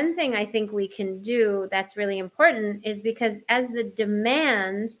one thing I think we can do that's really important is, because as the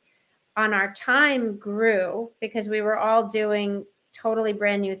demand on our time grew, because we were all doing totally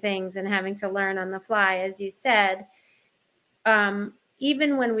brand new things and having to learn on the fly, as you said,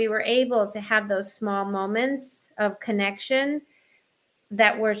 even when we were able to have those small moments of connection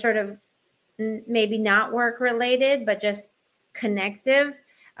that were sort of maybe not work related, but just connective,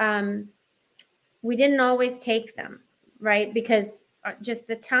 we didn't always take them, right? Because just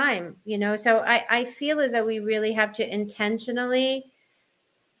the time, so I feel as though we really have to intentionally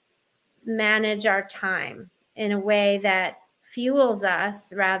manage our time in a way that fuels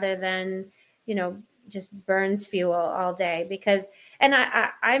us rather than, just burns fuel all day. Because, and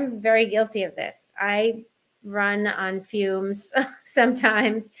I'm very guilty of this. I run on fumes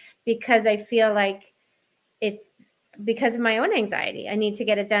sometimes because I feel like because of my own anxiety. I need to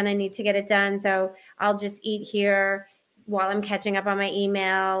get it done. So I'll just eat here while I'm catching up on my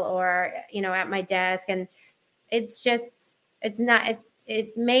email or, at my desk. And it's just,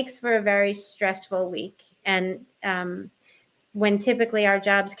 it makes for a very stressful week. And, when typically our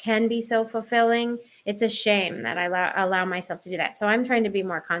jobs can be so fulfilling, it's a shame that I allow myself to do that. So I'm trying to be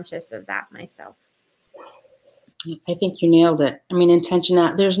more conscious of that myself. I think you nailed it. I mean,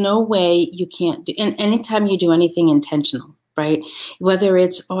 intentional. There's no way you can't do, and anytime you do anything intentional, right? Whether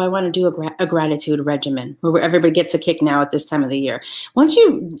it's, I want to do a gratitude regimen, where everybody gets a kick now at this time of the year. Once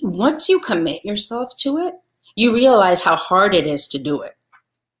you commit yourself to it, you realize how hard it is to do it.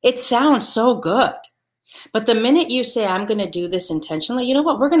 It sounds so good. But the minute you say, I'm going to do this intentionally, you know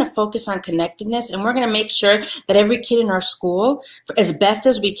what? We're going to focus on connectedness, and we're going to make sure that every kid in our school, as best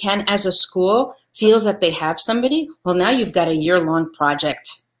as we can as a school, feels that they have somebody. Well, now you've got a year-long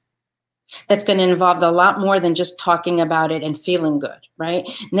project that's going to involve a lot more than just talking about it and feeling good, right?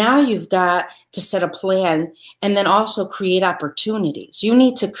 Now you've got to set a plan and then also create opportunities. You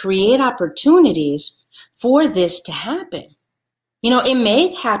need to create opportunities for this to happen. It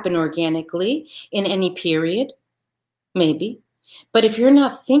may happen organically in any period, maybe. But if you're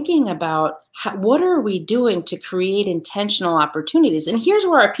not thinking about what are we doing to create intentional opportunities, and here's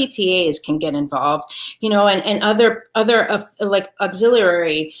where our PTAs can get involved, and other like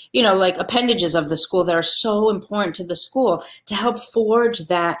auxiliary, like appendages of the school that are so important to the school to help forge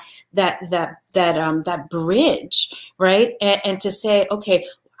that bridge, right? And to say, okay,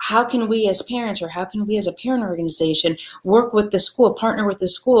 how can we as parents, or how can we as a parent organization work with the school, partner with the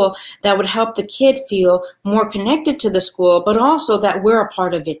school that would help the kid feel more connected to the school, but also that we're a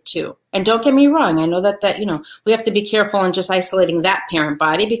part of it too. And don't get me wrong, I know that we have to be careful in just isolating that parent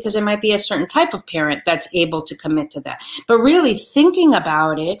body, because it might be a certain type of parent that's able to commit to that. But really thinking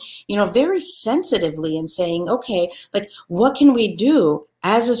about it, very sensitively, and saying, okay, like, what can we do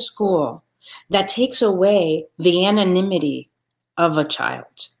as a school that takes away the anonymity of a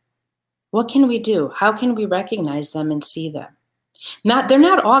child? What can we do? How can we recognize them and see them? They're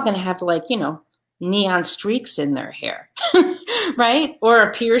not all going to have neon streaks in their hair, right? Or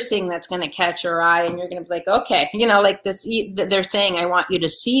a piercing that's going to catch your eye, and you're going to be like, okay, like this, they're saying, I want you to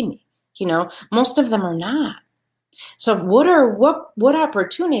see me. Most of them are not. So what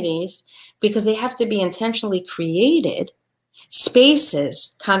opportunities, because they have to be intentionally created,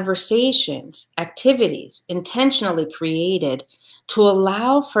 spaces, conversations, activities intentionally created to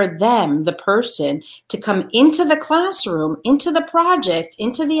allow for them, the person, to come into the classroom, into the project,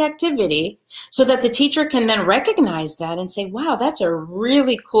 into the activity, so that the teacher can then recognize that and say, wow, that's a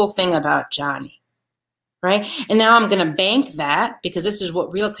really cool thing about Johnny. Right? And now I'm going to bank that, because this is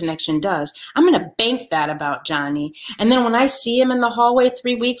what Real Connection does. I'm going to bank that about Johnny. And then when I see him in the hallway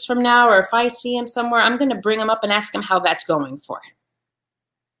 3 weeks from now, or if I see him somewhere, I'm going to bring him up and ask him how that's going for him.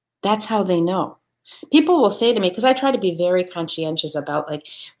 That's how they know. People will say to me, because I try to be very conscientious about like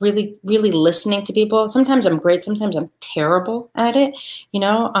really, really listening to people. Sometimes I'm great. Sometimes I'm terrible at it, you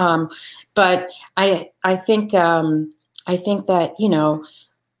know. But I think that, you know,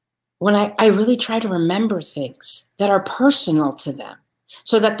 when I really try to remember things that are personal to them,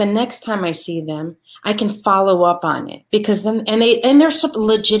 so that the next time I see them, I can follow up on it, because then, and they're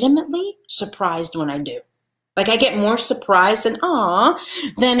legitimately surprised when I do. Like I get more surprised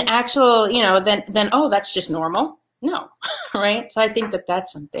than actual, you know, than, oh, that's just normal. No, right? So I think that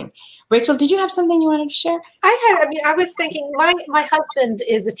that's something. Rachel, did you have something you wanted to share? I was thinking, my husband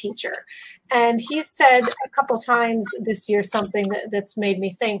is a teacher, and he said a couple times this year something that's made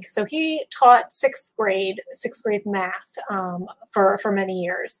me think. So he taught sixth grade math for many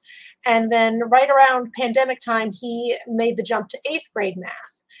years. And then right around pandemic time, he made the jump to eighth grade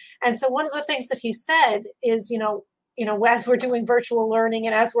math. And so one of the things that he said is, you know, as we're doing virtual learning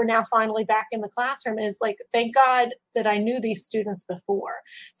and as we're now finally back in the classroom, is like, thank God that I knew these students before.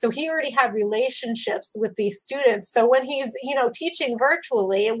 So he already had relationships with these students. So when he's, you know, teaching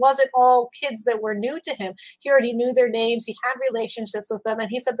virtually, it wasn't all kids that were new to him. He already knew their names. He had relationships with them.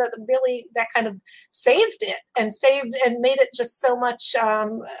 And he said that really, that kind of saved it and made it just so much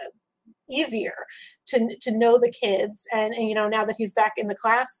easier to know the kids. And you know, now that he's back in the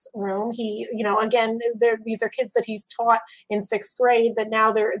classroom, he, you know, again, these are kids that he's taught in sixth grade that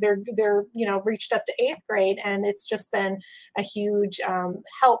now they're you know, reached up to eighth grade, and it's just been a huge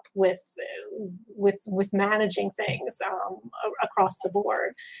help with managing things across the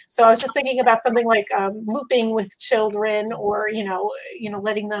board. So I was just thinking about something like looping with children, or you know,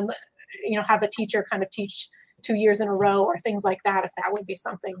 letting them, you know, have a teacher kind of teach 2 years in a row, or things like that, if that would be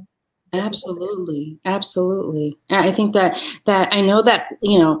something. Absolutely. Absolutely. And I think that I know that,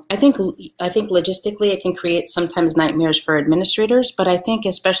 you know, I think logistically it can create sometimes nightmares for administrators, but I think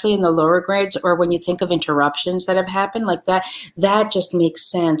especially in the lower grades, or when you think of interruptions that have happened like that just makes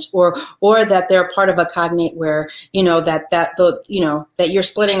sense. Or that they're part of a cognate where, you know, that you're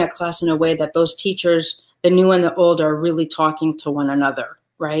splitting a class in a way that those teachers, the new and the old, are really talking to one another.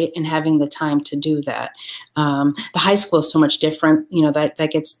 Right. And having the time to do that. The high school is so much different, you know, that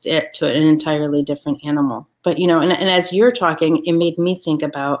gets to an entirely different animal. But, you know, and as you're talking, it made me think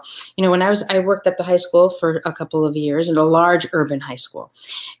about, you know, when I worked at the high school for a couple of years, in a large urban high school.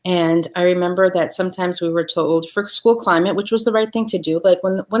 And I remember that sometimes we were told, for school climate, which was the right thing to do, like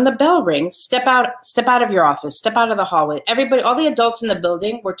when the bell rings, step out of your office, step out of the hallway. Everybody, all the adults in the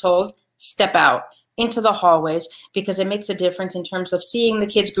building were told, step out into the hallways, because it makes a difference in terms of seeing the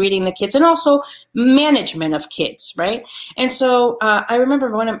kids, greeting the kids, and also management of kids, right? And so I remember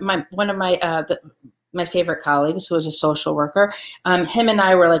one of my favorite colleagues, who was a social worker, him and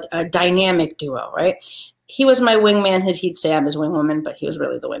I were like a dynamic duo, right? He was my wingman. He'd say I'm his wingwoman, but he was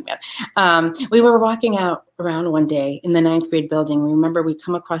really the wingman. We were walking around one day in the 9th grade building. Remember, we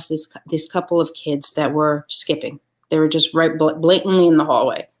come across this couple of kids that were skipping. They were just right blatantly in the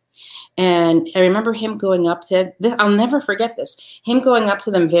hallway. And I remember him going up to them. I'll never forget this. Him going up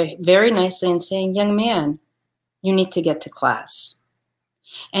to them very, very nicely and saying, "Young man, you need to get to class."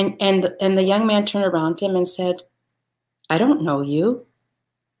 And the young man turned around to him and said, "I don't know you."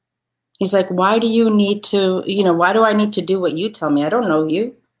 He's like, "Why do you need to, you know, why do I need to do what you tell me? I don't know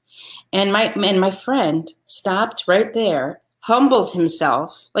you." And my friend stopped right there, humbled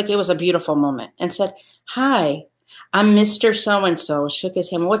himself, like it was a beautiful moment, and said, "Hi, I'm Mr. So-and-so," shook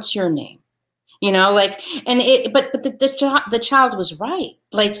his hand. "What's your name?" You know, like, and but the child was right.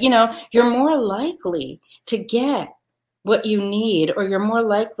 Like, you know, you're more likely to get what you need, or you're more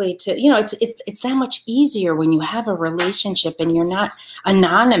likely to, you know, it's that much easier when you have a relationship and you're not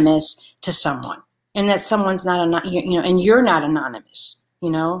anonymous to someone, and that someone's not, you know, and you're not anonymous, you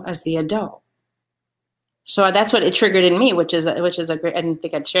know, as the adult. So that's what it triggered in me, which is a great. I didn't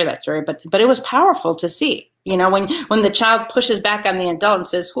think I'd share that story, but it was powerful to see. You know, when the child pushes back on the adult and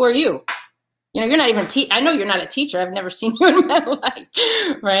says, "Who are you? You know, you're not even I know you're not a teacher. I've never seen you in my life,"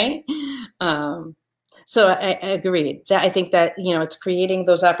 right? So I agreed that I think that, you know, it's creating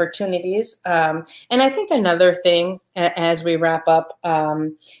those opportunities. And I think another thing, as we wrap up,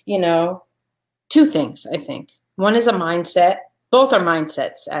 you know, two things. I think One is a mindset. Both are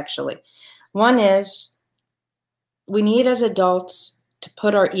mindsets, actually. One is we need as adults to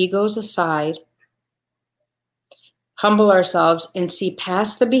put our egos aside, humble ourselves, and see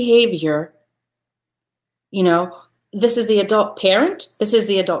past the behavior. You know, this is the adult parent, this is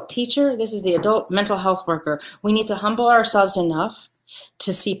the adult teacher, this is the adult mental health worker. We need to humble ourselves enough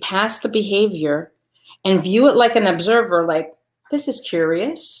to see past the behavior and view it like an observer, like, this is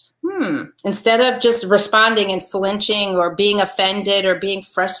curious. Instead of just responding and flinching or being offended or being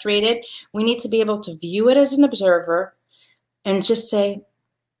frustrated, we need to be able to view it as an observer and just say,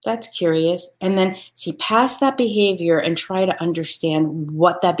 that's curious, and then see past that behavior and try to understand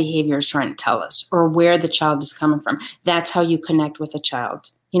what that behavior is trying to tell us or where the child is coming from. That's how you connect with a child.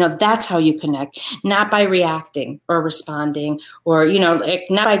 You know, that's how you connect, not by reacting or responding or, you know, like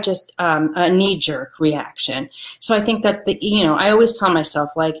not by just a knee-jerk reaction. So I think that, I always tell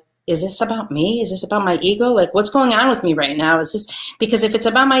myself, like, is this about me? Is this about my ego? Like, what's going on with me right now? Is this because if it's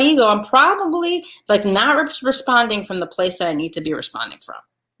about my ego, I'm probably like not responding from the place that I need to be responding from.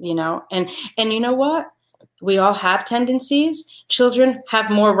 You know, and you know what? We all have tendencies. Children have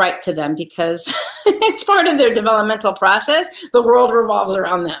more right to them because it's part of their developmental process. The world revolves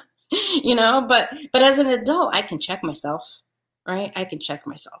around them, you know, but as an adult, I can check myself, right? I can check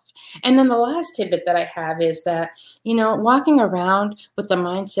myself. And then the last tidbit that I have is that, you know, walking around with the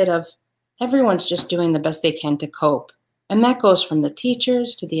mindset of everyone's just doing the best they can to cope. And that goes from the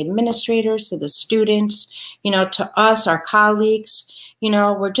teachers to the administrators to the students, you know, to us, our colleagues. You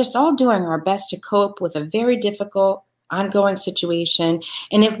know, we're just all doing our best to cope with a very difficult, ongoing situation.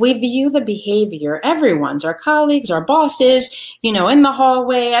 And if we view the behavior, everyone's, our colleagues, our bosses, you know, in the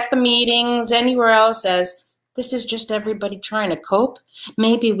hallway, at the meetings, anywhere else, as this is just everybody trying to cope,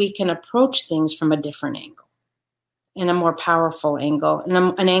 maybe we can approach things from a different angle, in a more powerful angle,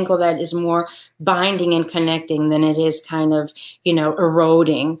 and an angle that is more binding and connecting than it is kind of, you know,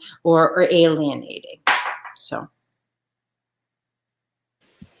 eroding or alienating. So.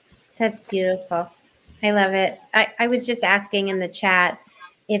 That's beautiful. I love it. I was just asking in the chat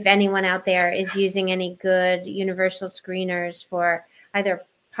if anyone out there is using any good universal screeners for either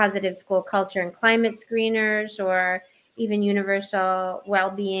positive school culture and climate screeners or even universal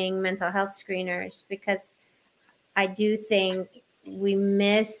well-being mental health screeners, because I do think we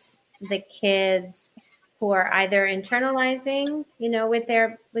miss the kids who are either internalizing, you know, with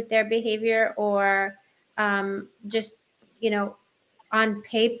their behavior or just, you know, on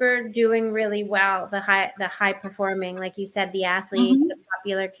paper doing really well, the high performing, like you said, the athletes, the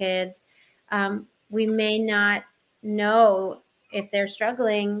popular kids. We may not know if they're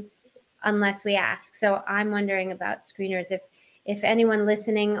struggling unless we ask. So I'm wondering about screeners. If anyone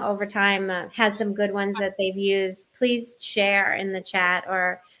listening over time has some good ones that they've used, please share in the chat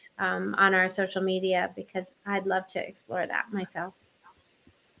or on our social media, because I'd love to explore that myself.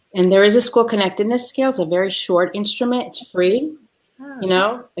 And there is a school connectedness scale. It's a very short instrument. It's free. You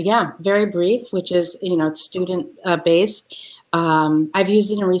know, yeah, very brief, which is, you know, it's student based. I've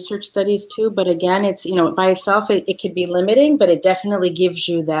used it in research studies too, but again, it's, you know, by itself, it could be limiting, but it definitely gives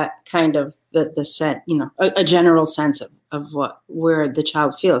you that kind of the set, you know, a general sense of where the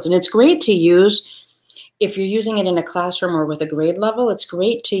child feels. And it's great to use if you're using it in a classroom or with a grade level. It's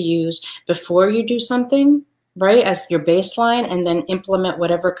great to use before you do something, right, as your baseline, and then implement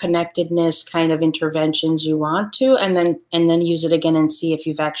whatever connectedness kind of interventions you want to, and then use it again and see if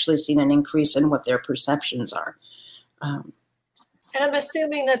you've actually seen an increase in what their perceptions are. And I'm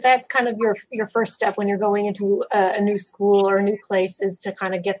assuming that that's kind of your first step when you're going into a new school or a new place, is to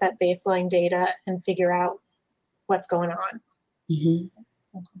kind of get that baseline data and figure out what's going on. Mm-hmm.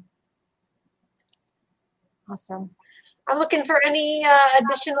 Awesome. I'm looking for any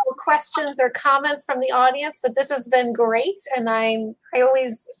additional questions or comments from the audience, but this has been great. And I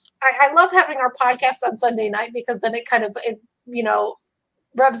love having our podcast on Sunday night, because then it you know,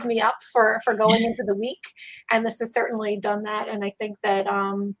 revs me up for going into the week. And this has certainly done that. And I think that,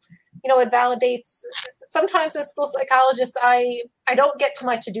 you know, it validates. Sometimes as school psychologists, I don't get to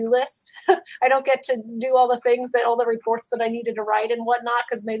my to-do list. I don't get to do all the reports that I needed to write and whatnot,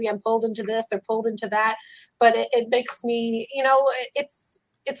 because maybe I'm pulled into this or pulled into that. But it makes me, you know,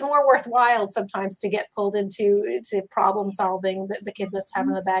 it's more worthwhile sometimes to get pulled into problem solving, the kid that's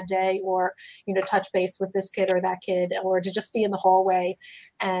having a bad day, or, you know, touch base with this kid or that kid, or to just be in the hallway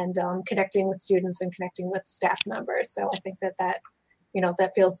and connecting with students and connecting with staff members. So I think that you know,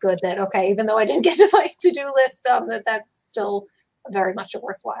 that feels good, that, okay, even though I didn't get to my to-do list, that's still very much a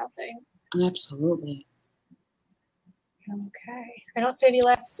worthwhile thing. Absolutely. Okay. I don't see any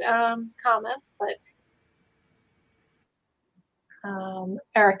last comments, but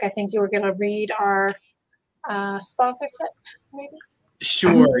Eric, I think you were going to read our sponsorship, maybe?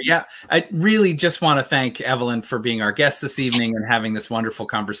 Sure. Yeah. I really just want to thank Evelyn for being our guest this evening and having this wonderful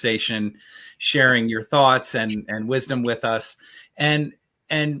conversation, sharing your thoughts and wisdom with us. And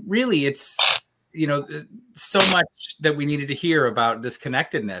really it's, so much that we needed to hear about this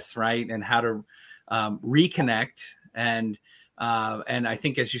connectedness, right? And how to reconnect. And I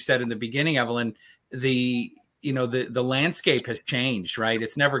think, as you said in the beginning, Evelyn, the landscape has changed, right?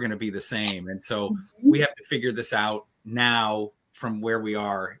 It's never going to be the same. And so we have to figure this out now from where we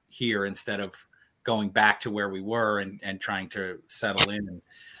are here instead of going back to where we were and trying to settle in.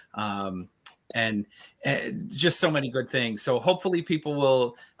 And just so many good things. So hopefully people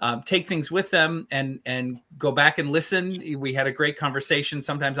will take things with them and go back and listen. We had a great conversation.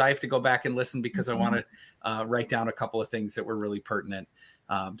 Sometimes I have to go back and listen because I want to write down a couple of things that were really pertinent.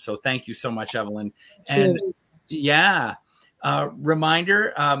 So thank you so much, Evelyn. And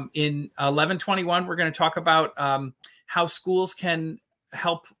reminder, in 1121, we're going to talk about how schools can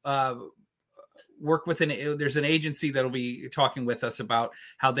help work with there's an agency that'll be talking with us about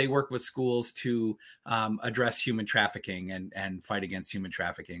how they work with schools to address human trafficking and fight against human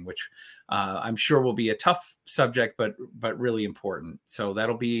trafficking, which I'm sure will be a tough subject, but really important. So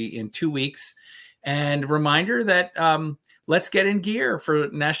that'll be in 2 weeks. And reminder that let's get in gear for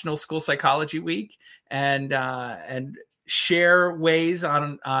National School Psychology Week and share ways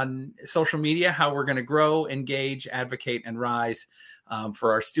on social media how we're going to grow, engage, advocate, and rise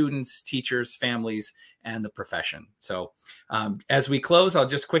for our students, teachers, families, and the profession. So as we close, I'll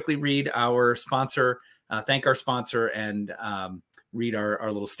just quickly read our sponsor, thank our sponsor, and read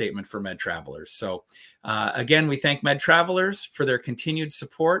our little statement for Med Travelers. So again, we thank Med Travelers for their continued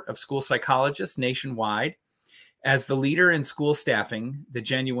support of school psychologists nationwide. As the leader in school staffing, the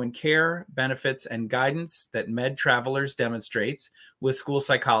genuine care, benefits, and guidance that Med Travelers demonstrates with school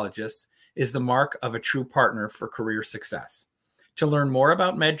psychologists is the mark of a true partner for career success. To learn more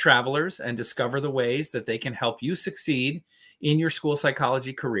about Med Travelers and discover the ways that they can help you succeed in your school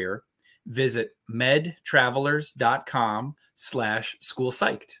psychology career, visit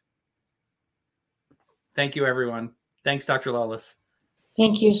medtravelers.com/schoolpsyched. Thank you, everyone. Thanks, Dr. Lawless.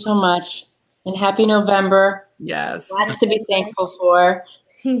 Thank you so much. And happy November. Yes. Lots to be thankful for.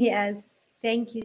 Yes. Thank you.